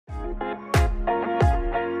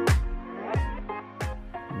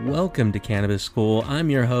Welcome to Cannabis School. I'm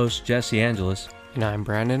your host, Jesse Angeles. And I'm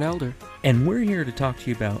Brandon Elder. And we're here to talk to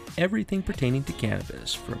you about everything pertaining to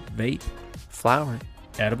cannabis, from vape, flower,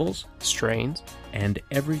 edibles, strains, and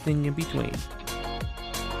everything in between.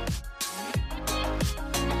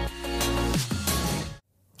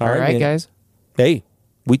 All right, guys. Hey,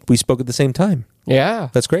 we spoke at the same time. Yeah.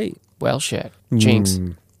 That's great. Well, shit. Jinx.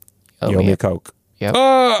 You owe me a Coke. Yep.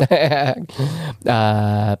 Ah!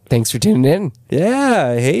 Thanks for tuning in.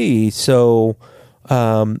 Yeah. Hey, so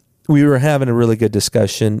we were having a really good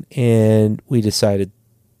discussion, and we decided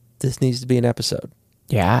this needs to be an episode.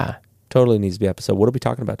 Yeah. Totally needs to be an episode. What are we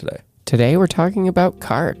talking about today? Today we're talking about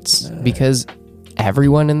carts because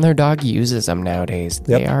everyone and their dog uses them nowadays.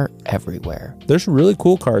 Yep. They are everywhere. There's really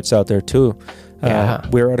cool carts out there, too. Yeah.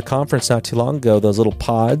 We were at a conference not too long ago, those little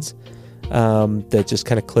pods that just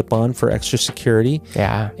kind of clip on for extra security.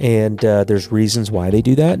 Yeah. And there's reasons why they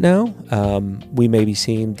do that now. We may be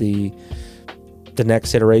seeing the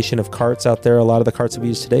next iteration of carts out there. A lot of the carts that we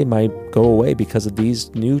use today might go away because of these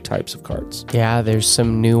new types of carts. Yeah, there's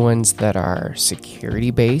some new ones that are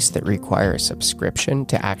security based that require a subscription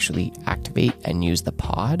to actually activate and use the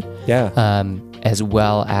pod. Yeah. As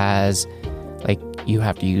well as like you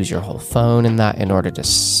have to use your whole phone in order to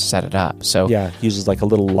set it up. So Yeah, uses like a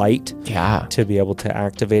little light yeah. to be able to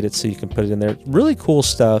activate it so you can put it in there. Really cool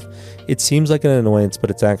stuff. It seems like an annoyance,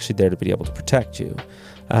 but it's actually there to be able to protect you.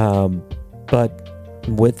 But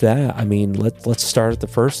with that, I mean, let's start at the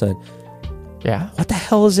first end. Yeah. What the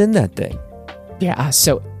hell is in that thing? Yeah.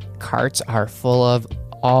 So carts are full of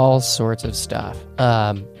all sorts of stuff.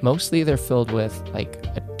 Mostly they're filled with like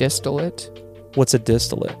a distillate. What's a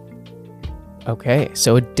distillate? Okay.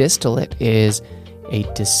 So a distillate is a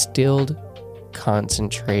distilled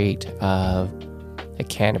concentrate of a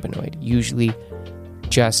cannabinoid, usually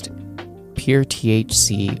just pure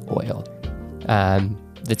THC oil.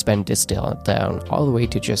 That's been distilled down all the way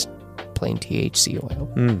to just plain THC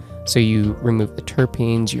oil. So you remove the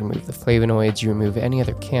terpenes, you remove the flavonoids, you remove any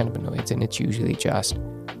other cannabinoids, and it's usually just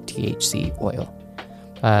THC oil.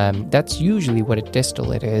 That's usually what a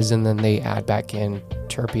distillate is, and then they add back in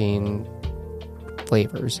terpene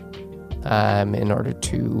flavors in order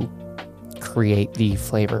to create the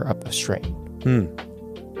flavor of the strain.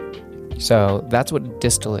 So that's what a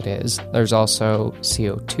distillate is. There's also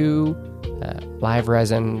CO2, live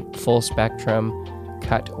resin, full spectrum,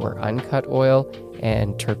 cut or uncut oil,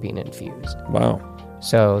 and terpene infused. Wow.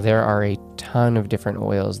 So there are a ton of different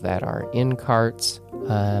oils that are in carts,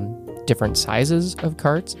 different sizes of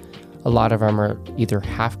carts. A lot of them are either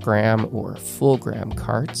half gram or full gram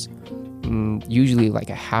carts. Usually like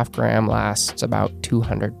a half gram lasts about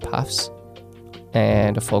 200 puffs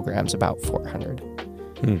and a full gram's about 400.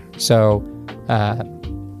 So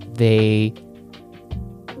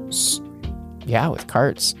with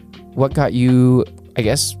carts. What got you, I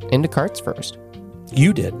guess, into carts first?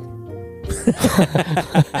 You did.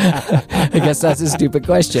 I guess that's a stupid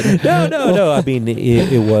question. No. I mean,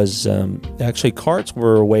 it was actually carts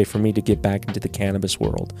were a way for me to get back into the cannabis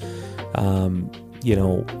world.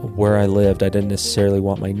 Where I lived, I didn't necessarily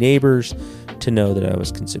want my neighbors to know that I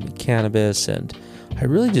was consuming cannabis, and I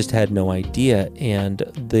really just had no idea. And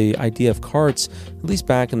the idea of carts, at least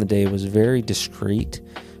back in the day, was very discreet.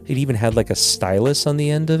 It even had like a stylus on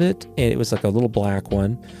the end of it, and it was like a little black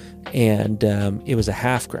one, and it was a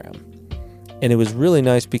half gram. And it was really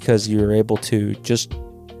nice because you were able to just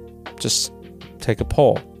take a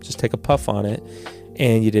pull, just take a puff on it,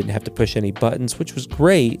 and you didn't have to push any buttons, which was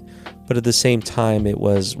great. But at the same time, it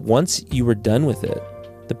was once you were done with it,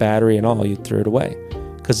 the battery and all, you threw it away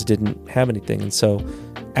because it didn't have anything. And so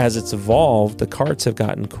as it's evolved, the carts have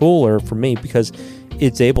gotten cooler for me because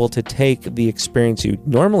it's able to take the experience you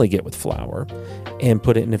normally get with flower and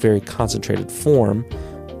put it in a very concentrated form.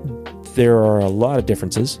 There are a lot of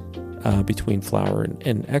differences between flower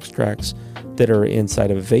and extracts that are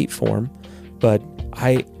inside of a vape form, but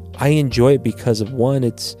I enjoy it because of one,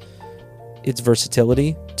 its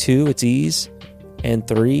versatility, two, its ease, and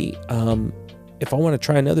three, if I want to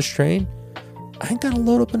try another strain, I ain't got to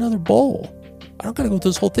load up another bowl. I don't got to go through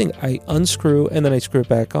this whole thing. I unscrew and then I screw it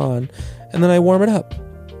back on and then I warm it up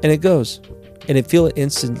and it goes and I feel it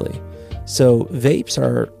instantly. So vapes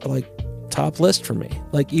are like top list for me.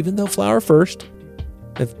 Like even though flower first,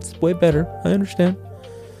 it's way better. I understand.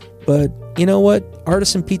 But you know what?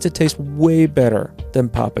 Artisan pizza tastes way better than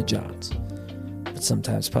Papa John's. But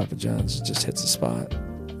sometimes Papa John's just hits the spot.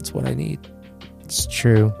 It's what I need. It's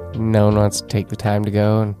true. No one wants to take the time to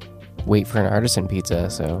go and wait for an artisan pizza,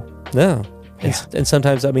 so... No. Yeah. And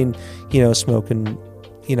sometimes, I mean, smoking,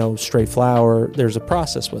 straight flower. There's a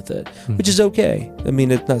process with it, which is okay. I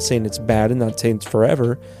mean, it's not saying it's bad and not saying it's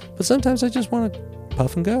forever, but sometimes I just want to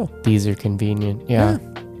puff and go. These are convenient. Yeah.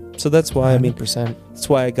 So that's why, 100%. that's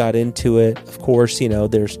why I got into it. Of course,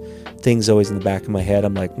 there's things always in the back of my head.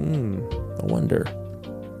 I'm like, I wonder,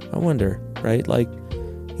 right? Like,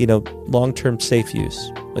 long-term safe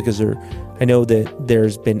use. Like, I know that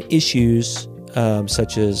there's been issues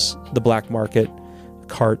such as the black market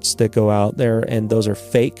carts that go out there, and those are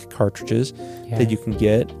fake cartridges that you can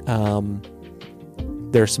get.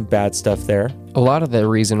 There's some bad stuff there. A lot of the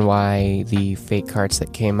reason why the fake carts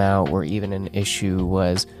that came out were even an issue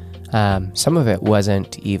was some of it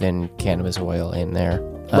wasn't even cannabis oil in there.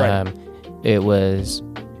 Right. It was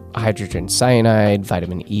hydrogen cyanide,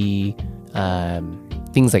 vitamin E,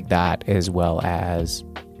 things like that, as well as,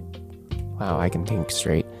 wow, I can think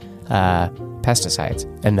straight, pesticides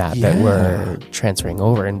and that were transferring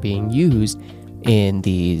over and being used in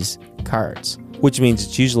these carts. Which means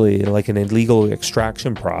it's usually like an illegal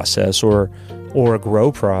extraction process or a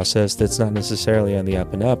grow process that's not necessarily on the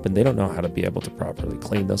up and up, and they don't know how to be able to properly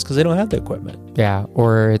clean those because they don't have the equipment. Yeah,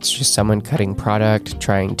 or it's just someone cutting product,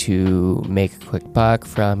 trying to make a quick buck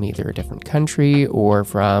from either a different country or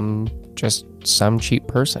from just some cheap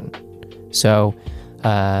person. So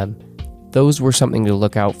those were something to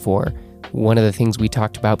look out for. One of the things we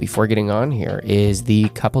talked about before getting on here is the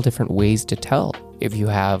couple different ways to tell if you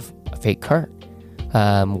have a fake cart.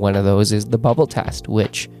 One of those is the bubble test,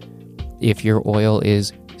 which if your oil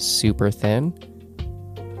is super thin,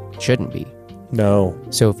 shouldn't be. No.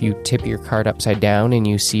 So if you tip your cart upside down and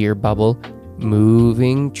you see your bubble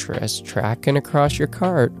moving, tracking across your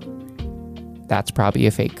cart, that's probably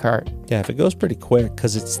a fake cart. Yeah, if it goes pretty quick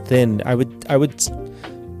because it's thin, I would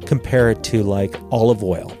compare it to like olive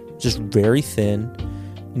oil. Just very thin,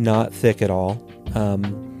 not thick at all.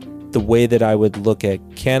 The way that I would look at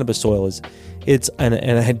cannabis oil is and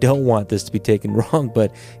I don't want this to be taken wrong,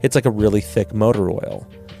 but it's like a really thick motor oil.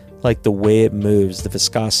 Like the way it moves, the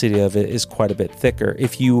viscosity of it is quite a bit thicker.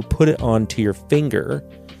 If you put it onto your finger,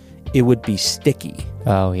 it would be sticky.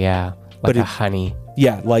 Oh, yeah. Like a honey.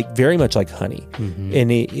 Yeah, like very much like honey. Mm-hmm.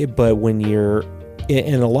 And but when you're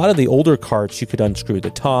in a lot of the older carts, you could unscrew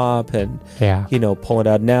the top and pull it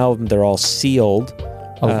out. Now they're all sealed.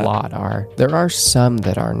 A lot are. There are some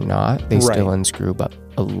that are not. They still unscrew, but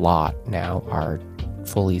a lot now are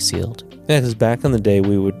fully sealed. Yeah, because back in the day,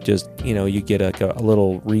 we would just, you get a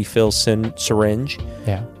little refill syringe.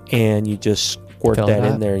 Yeah. And you just squirt that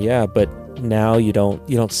in there. Yeah, but now you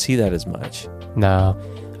don't see that as much. No.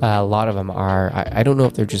 A lot of them are. I don't know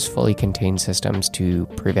if they're just fully contained systems to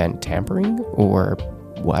prevent tampering or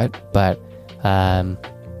what, but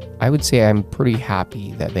I would say I'm pretty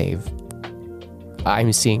happy that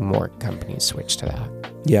I'm seeing more companies switch to that.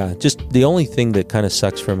 Yeah, just the only thing that kind of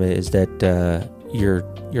sucks from it is that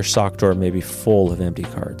your sock drawer may be full of empty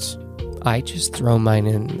carts. I just throw mine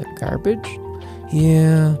in the garbage.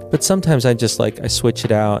 Yeah, but sometimes I just I switch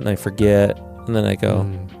it out and I forget, and then I go,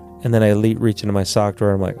 and then I reach into my sock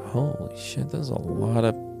drawer. I'm like, holy shit, there's a lot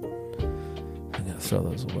of. I'm gonna throw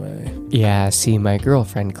those away. Yeah, see, my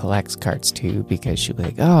girlfriend collects carts too because she'll be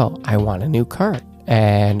like, oh, I want a new cart.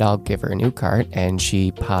 And I'll give her a new cart, and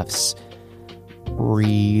she puffs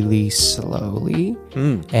really slowly.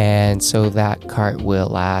 And so that cart will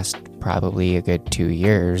last probably a good 2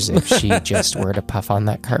 years if she just were to puff on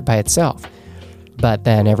that cart by itself. But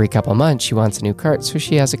then every couple months, she wants a new cart. So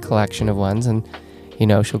she has a collection of ones, and,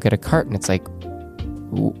 she'll get a cart, and it's like,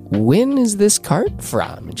 when is this cart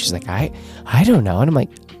from? And she's like, I don't know. And I'm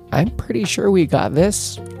like, I'm pretty sure we got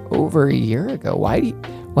this over a year ago.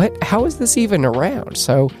 How is this even around?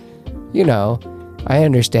 So, I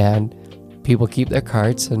understand people keep their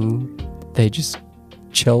carts and they just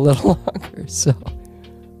chill a little longer. So,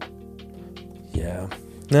 yeah.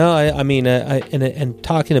 No, I mean, and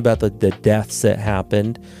talking about the deaths that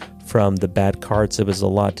happened from the bad carts, it was a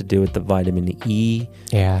lot to do with the vitamin E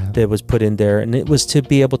that was put in there. And it was to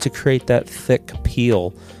be able to create that thick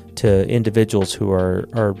peel to individuals who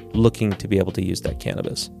are looking to be able to use that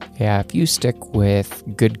cannabis. Yeah, if you stick with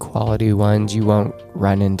good quality ones, you won't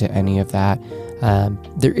run into any of that.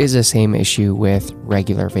 There is a same issue with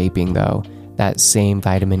regular vaping, though. That same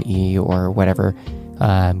vitamin E or whatever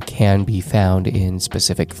can be found in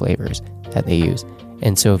specific flavors that they use.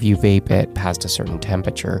 And so if you vape it past a certain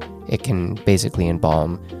temperature, it can basically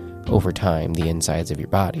embalm over time the insides of your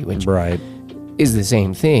body, which is the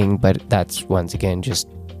same thing, but that's once again just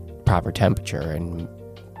proper temperature. And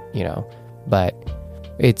but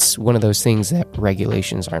it's one of those things that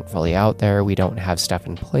regulations aren't fully out there. We don't have stuff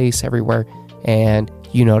in place everywhere. And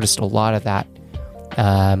you noticed a lot of that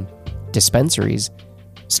dispensaries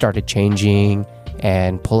started changing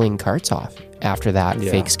and pulling carts off after that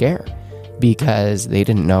fake scare because they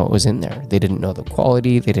didn't know it was in there. They didn't know the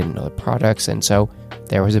quality, they didn't know the products, and so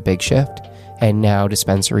there was a big shift. And now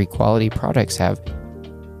dispensary quality products have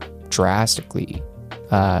drastically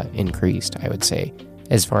increased, I would say,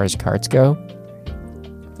 as far as carts go,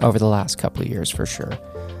 over the last couple of years for sure.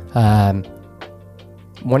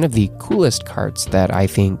 One of the coolest carts that I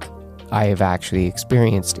think I have actually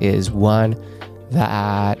experienced is one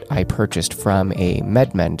that I purchased from a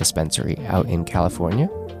MedMen dispensary out in California,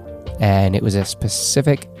 and it was a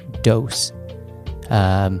specific dose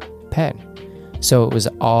pen. So it was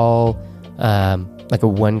all like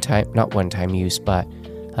a not one-time use, but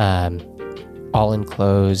all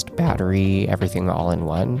enclosed, battery, everything all in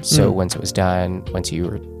one. So once you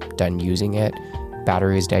were done using it,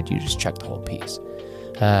 battery is dead, you just chuck the whole piece.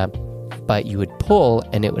 But you would pull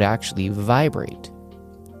and it would actually vibrate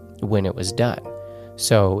when it was done.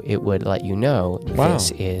 So it would let you know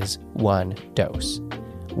this is one dose.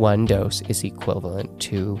 One dose is equivalent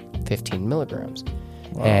to 15 milligrams.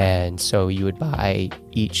 Wow. And so you would buy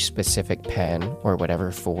each specific pen or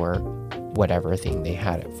whatever for whatever thing they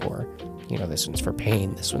had it for. You know, this one's for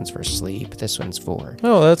pain, this one's for sleep, this one's for...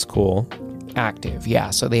 Oh, that's cool. Active, yeah.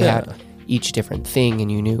 So they had each different thing, and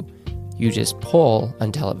you knew you just pull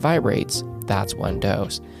until it vibrates. That's one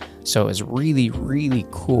dose. So it was really, really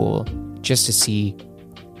cool just to see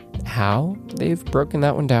how they've broken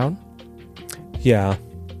that one down. Yeah.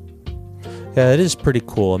 Yeah, it is pretty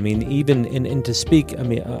cool. I mean, even and to speak, I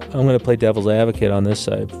mean, I'm going to play devil's advocate on this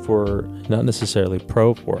side for not necessarily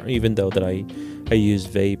pro for, even though that I use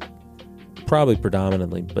vape probably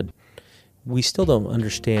predominantly, but we still don't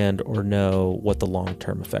understand or know what the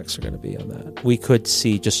long-term effects are going to be on that. We could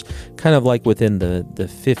see just kind of like within the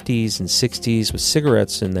 50s and 60s with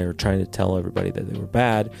cigarettes, and they were trying to tell everybody that they were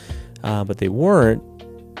bad, but they weren't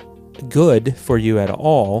good for you at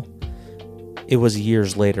all. It was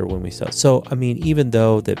years later when we saw. So, I mean, even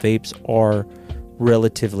though that vapes are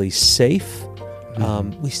relatively safe,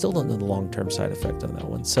 we still don't know the long-term side effect on that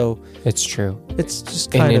one. So it's true. It's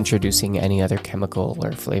just kind of introducing any other chemical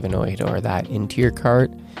or flavonoid or that into your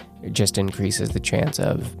cart, it just increases the chance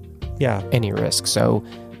of any risk. So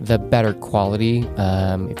the better quality,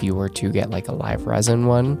 if you were to get like a live resin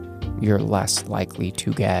one, you're less likely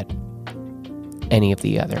to get any of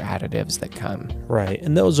the other additives that come. Right.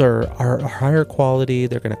 And those are higher quality.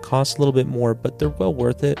 They're going to cost a little bit more, but they're well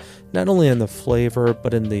worth it. Not only in the flavor,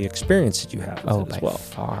 but in the experience that you have with it as well.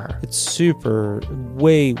 Far. It's super,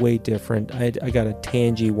 way, way different. I got a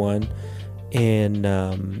Tangy one in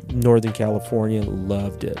Northern California.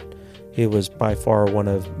 Loved it. It was by far one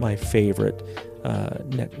of my favorite,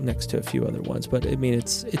 next to a few other ones. But I mean,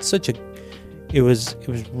 it's such a... It was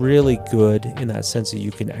really good in that sense that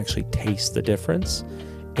you can actually taste the difference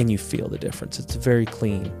and you feel the difference. It's very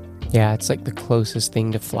clean. Yeah, it's like the closest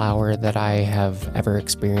thing to flour that I have ever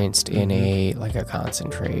experienced in a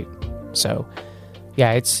concentrate. So,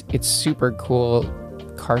 yeah, it's super cool.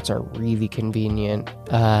 Carts are really convenient.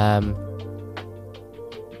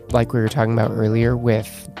 Like we were talking about earlier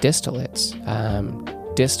with distillates.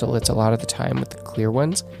 Distillates, a lot of the time with the clear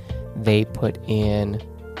ones, they put in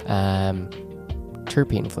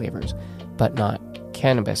terpene flavors, but not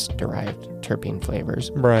cannabis-derived terpene flavors.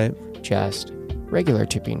 Right. Just regular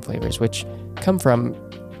terpene flavors, which come from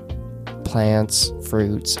plants,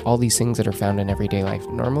 fruits, all these things that are found in everyday life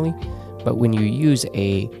normally. But when you use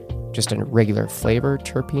just a regular flavor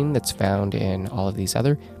terpene that's found in all of these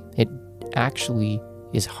other, it actually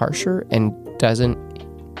is harsher and doesn't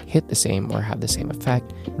hit the same or have the same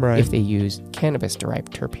effect if they use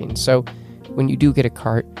cannabis-derived terpenes. So when you do get a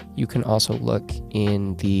cart, you can also look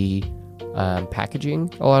in the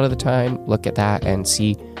packaging a lot of the time, look at that and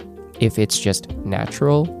see if it's just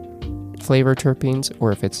natural flavor terpenes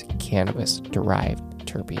or if it's cannabis-derived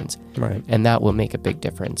terpenes. Right. And that will make a big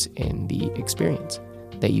difference in the experience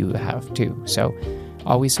that you have too. So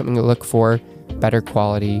always something to look for, better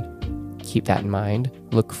quality, keep that in mind.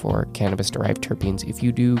 Look for cannabis-derived terpenes if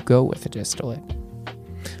you do go with a distillate.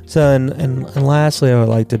 So, and lastly, I would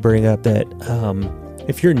like to bring up that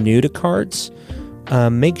if you're new to carts,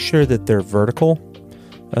 make sure that they're vertical.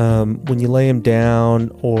 When you lay them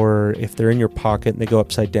down, or if they're in your pocket and they go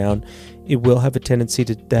upside down, it will have a tendency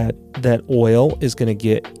to that oil is going to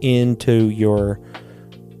get into your,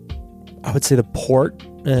 I would say, the port,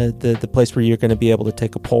 the place where you're going to be able to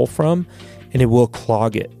take a pull from, and it will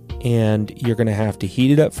clog it. And you're going to have to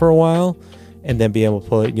heat it up for a while and then be able to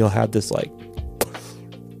pull it, and you'll have this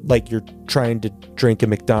like you're trying to drink a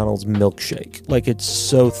McDonald's milkshake. Like it's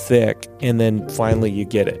so thick, and then finally you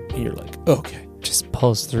get it and you're like, okay, just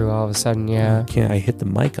pulls through all of a sudden. Yeah. I hit the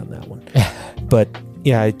mic on that one. But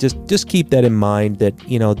yeah, just keep that in mind that,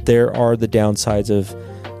 there are the downsides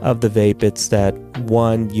of the vape. It's that,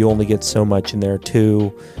 one, you only get so much in there.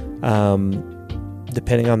 Two,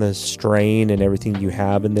 depending on the strain and everything you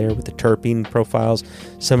have in there with the terpene profiles,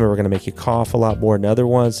 some of them are going to make you cough a lot more than other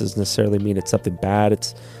ones. Doesn't necessarily mean it's something bad.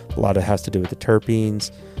 It's a lot of it has to do with the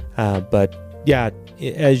terpenes. But yeah,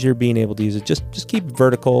 as you're being able to use it, just keep it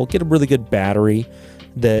vertical, get a really good battery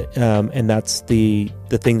that, and that's the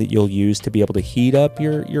thing that you'll use to be able to heat up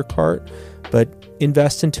your cart. But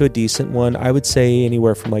invest into a decent one. I would say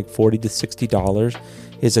anywhere from like $40 to $60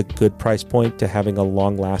 is a good price point to having a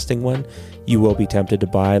long lasting one. You will be tempted to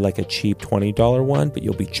buy like a cheap $20 one, but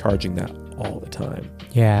you'll be charging that all the time.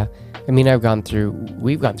 Yeah. I mean, we've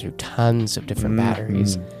gone through tons of different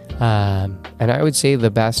batteries. And I would say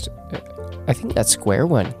the best, I think that Square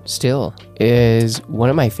one still is one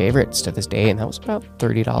of my favorites to this day. And that was about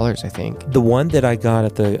 $30, I think. The one that I got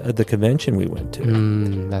at the convention we went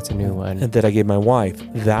to. That's a new one. That I gave my wife.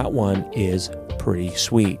 That one is pretty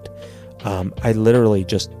sweet. I literally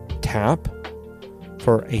just tap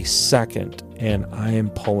for a second and I am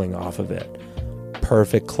pulling off of it.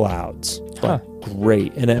 Perfect clouds.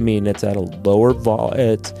 Great. And I mean, it's at a lower vol.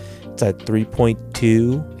 It's at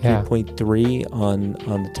 3.2, 3.3 on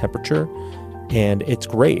the temperature. And it's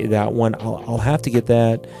great. That one, I'll have to get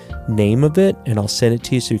that name of it and I'll send it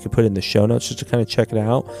to you so you can put it in the show notes just to kind of check it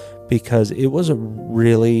out, because it was a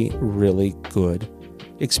really, really good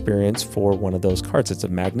experience for one of those carts. It's a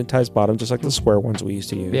magnetized bottom, just like the square ones we used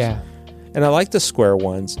to use. Yeah. And I like the square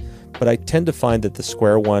ones, but I tend to find that the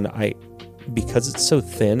square one, because it's so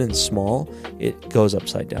thin and small, it goes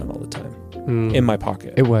upside down all the time in my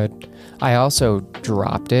pocket. It would. I also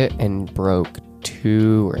dropped it and broke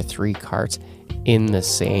 2 or 3 carts in the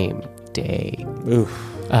same day. Oof.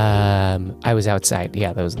 I was outside.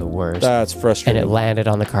 Yeah, that was the worst. That's frustrating. And it landed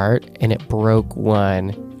on the cart and it broke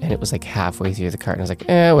one, and it was like halfway through the cart. And I was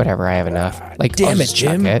like, whatever, I have enough. Like, damn I'll it, just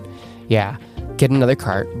chuck Jim. it. Yeah. Get another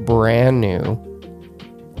cart, brand new.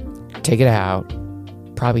 Take it out.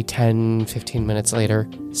 Probably 10, 15 minutes later,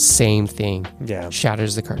 same thing. Yeah.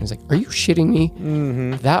 Shatters the cart and is like, are you shitting me?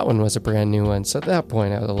 Mm-hmm. That one was a brand new one. So at that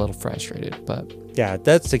point, I was a little frustrated. But yeah,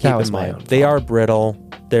 that's to keep in mind. They are brittle.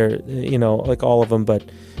 They're, like all of them,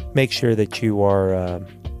 but make sure that you are,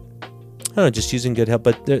 just using good help.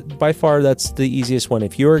 But by far, that's the easiest one.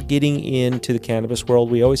 If you're getting into the cannabis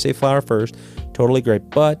world, we always say flower first. Totally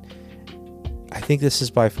great. But I think this is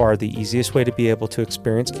by far the easiest way to be able to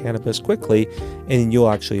experience cannabis quickly, and you'll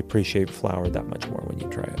actually appreciate flower that much more when you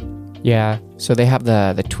try it. yeah, so they have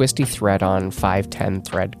the twisty thread on 510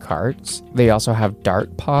 thread carts. They also have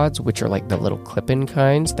dart pods, which are like the little clip-in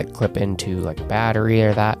kinds that clip into like a battery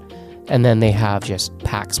or that. And then they have just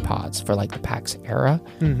PAX pods for like the PAX era,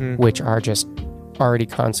 which are just already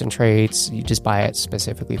concentrates. You just buy it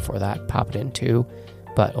specifically for that, pop it in too,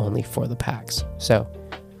 but only for the PAX. So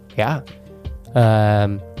yeah.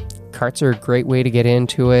 Carts are a great way to get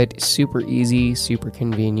into it. Super easy, super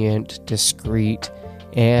convenient, discreet.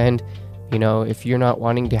 And, if you're not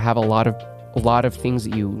wanting to have a lot of things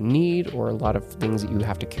that you need or a lot of things that you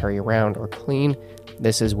have to carry around or clean,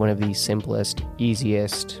 this is one of the simplest,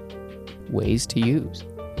 easiest ways to use.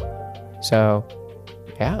 So,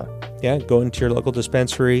 yeah. Yeah, go into your local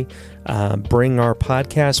dispensary, bring our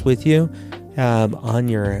podcast with you. On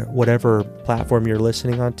your whatever platform you're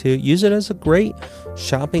listening on to. Use it as a great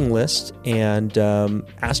shopping list and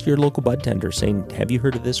ask your local bud tender saying, have you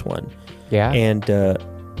heard of this one? Yeah. And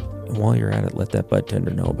while you're at it, let that bud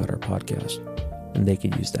tender know about our podcast. And they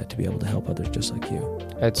could use that to be able to help others just like you.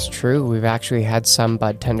 That's true. We've actually had some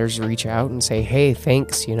bud tenders reach out and say, hey,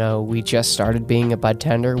 thanks. We just started being a bud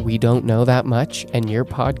tender. We don't know that much. And your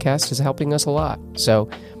podcast is helping us a lot. So,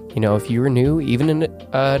 if you were new, even in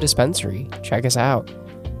a dispensary, check us out.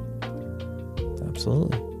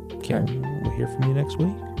 Absolutely. Okay. We'll hear from you next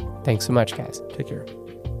week. Thanks so much, guys. Take care.